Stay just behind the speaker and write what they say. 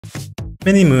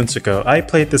Many moons ago, I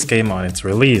played this game on its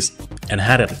release and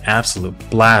had an absolute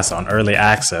blast on early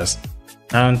access.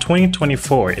 Now in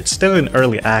 2024, it's still in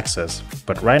early access,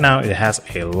 but right now it has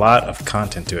a lot of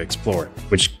content to explore,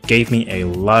 which gave me a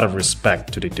lot of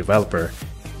respect to the developer.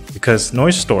 Because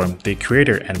Noisestorm, the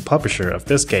creator and publisher of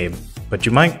this game, but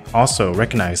you might also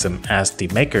recognize him as the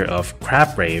maker of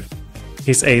Crabrave.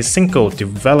 He's a single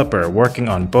developer working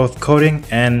on both coding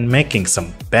and making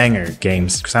some banger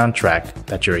games soundtrack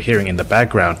that you're hearing in the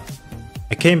background.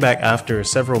 I came back after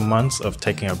several months of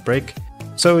taking a break,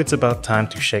 so it's about time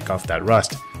to shake off that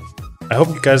rust. I hope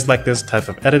you guys like this type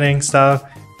of editing style,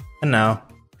 and now,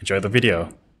 enjoy the video.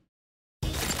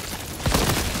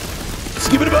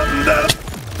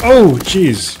 Oh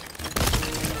jeez.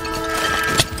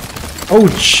 Oh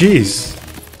jeez.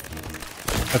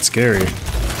 That's scary.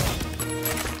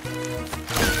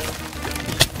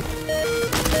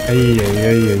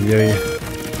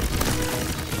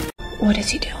 What is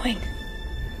he doing?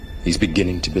 He's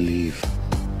beginning to believe.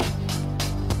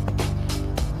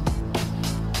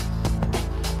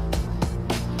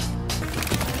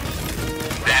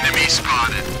 Enemy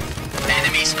spotted.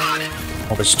 Enemy spotted.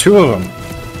 Oh, there's two of them.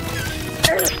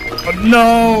 Oh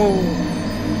no!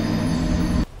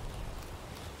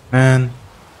 Man.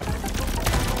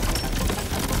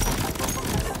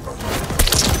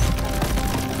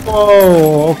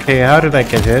 Whoa, okay, how did I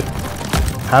get hit?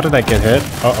 How did I get hit?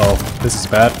 Uh-oh, this is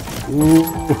bad. Ooh.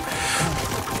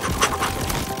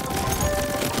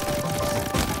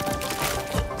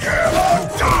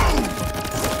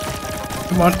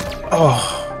 Come on. Oh.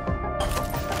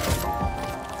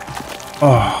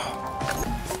 Oh.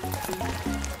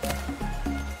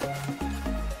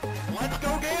 Let's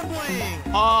go gambling.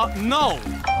 No.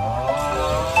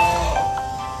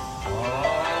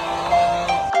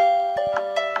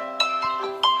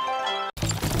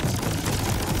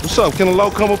 What's up? Can a low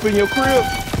come up in your crib?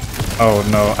 Oh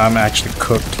no, I'm actually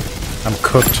cooked. I'm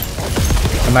cooked.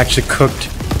 I'm actually cooked.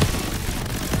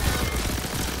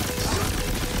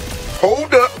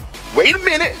 Hold up. Wait a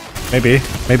minute. Maybe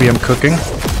I'm cooking.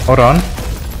 Hold on.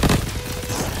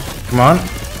 Come on.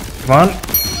 Come on.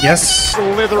 Yes.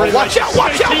 Watch out,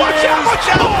 watch out, watch out, watch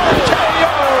out.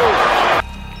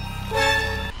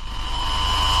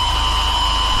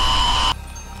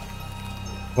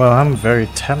 Well, I'm very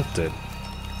tempted.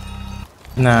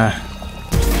 Nah.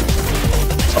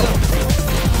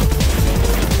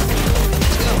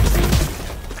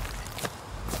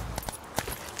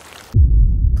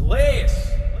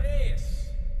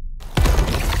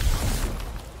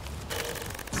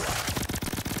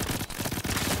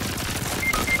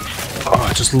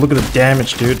 Oh, just look at the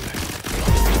damage, dude.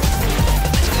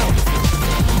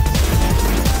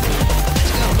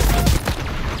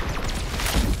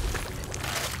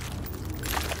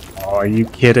 Oh, are you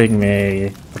kidding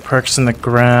me? The perk's in the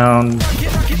ground.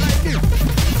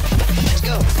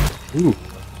 Ooh.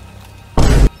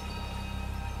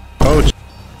 Oh.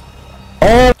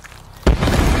 Oh.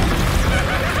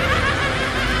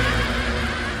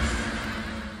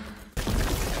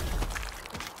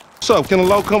 What's up? Can a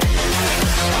low come?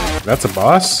 That's a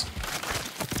boss?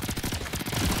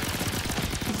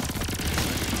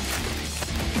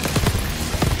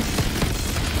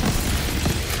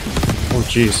 Oh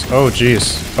jeez, oh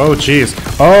jeez, oh jeez,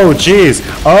 oh jeez,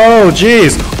 oh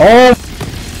jeez, oh!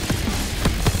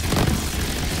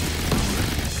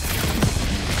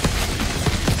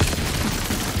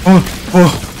 Oh.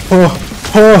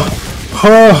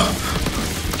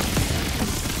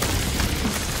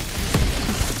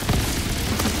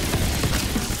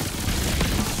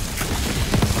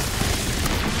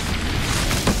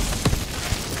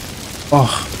 Oh,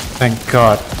 thank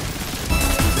God.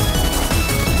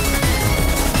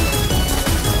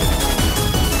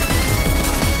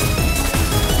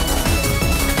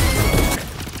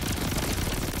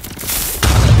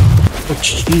 Oh,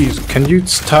 jeez. Can you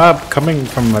stop coming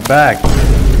from my back?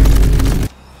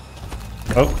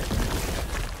 Oh.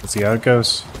 Let's see how it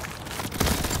goes.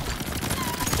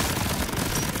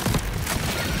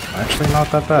 Actually,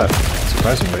 not that bad,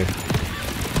 surprisingly.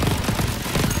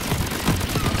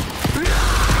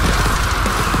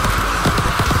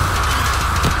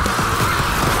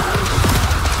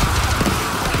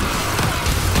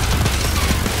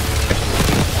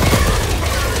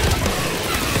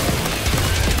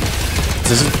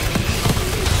 This is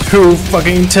too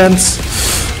fucking intense.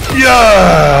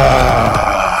 Yeah!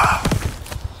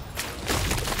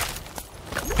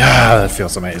 Ah, that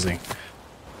feels amazing.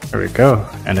 There we go.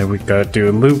 And then we gotta do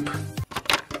a loop.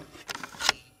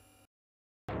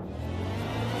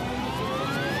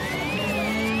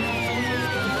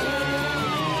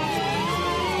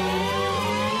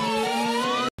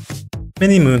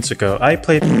 Many moons ago, I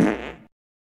played...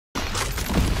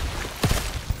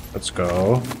 Let's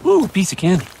go. Ooh, piece of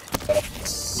candy.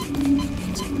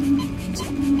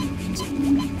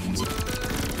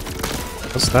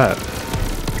 What's that?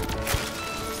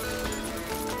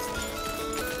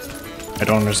 I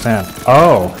don't understand.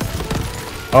 Oh!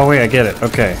 Oh wait, I get it.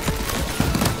 Okay.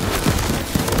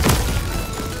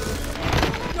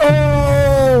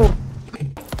 Oh!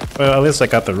 Well, at least I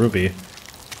got the ruby.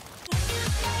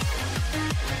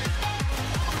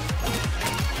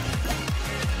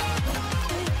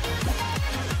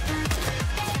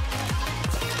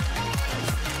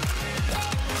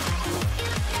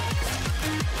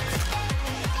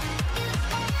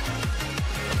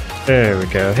 There we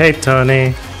go. Hey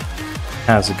Tony!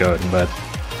 How's it going, bud?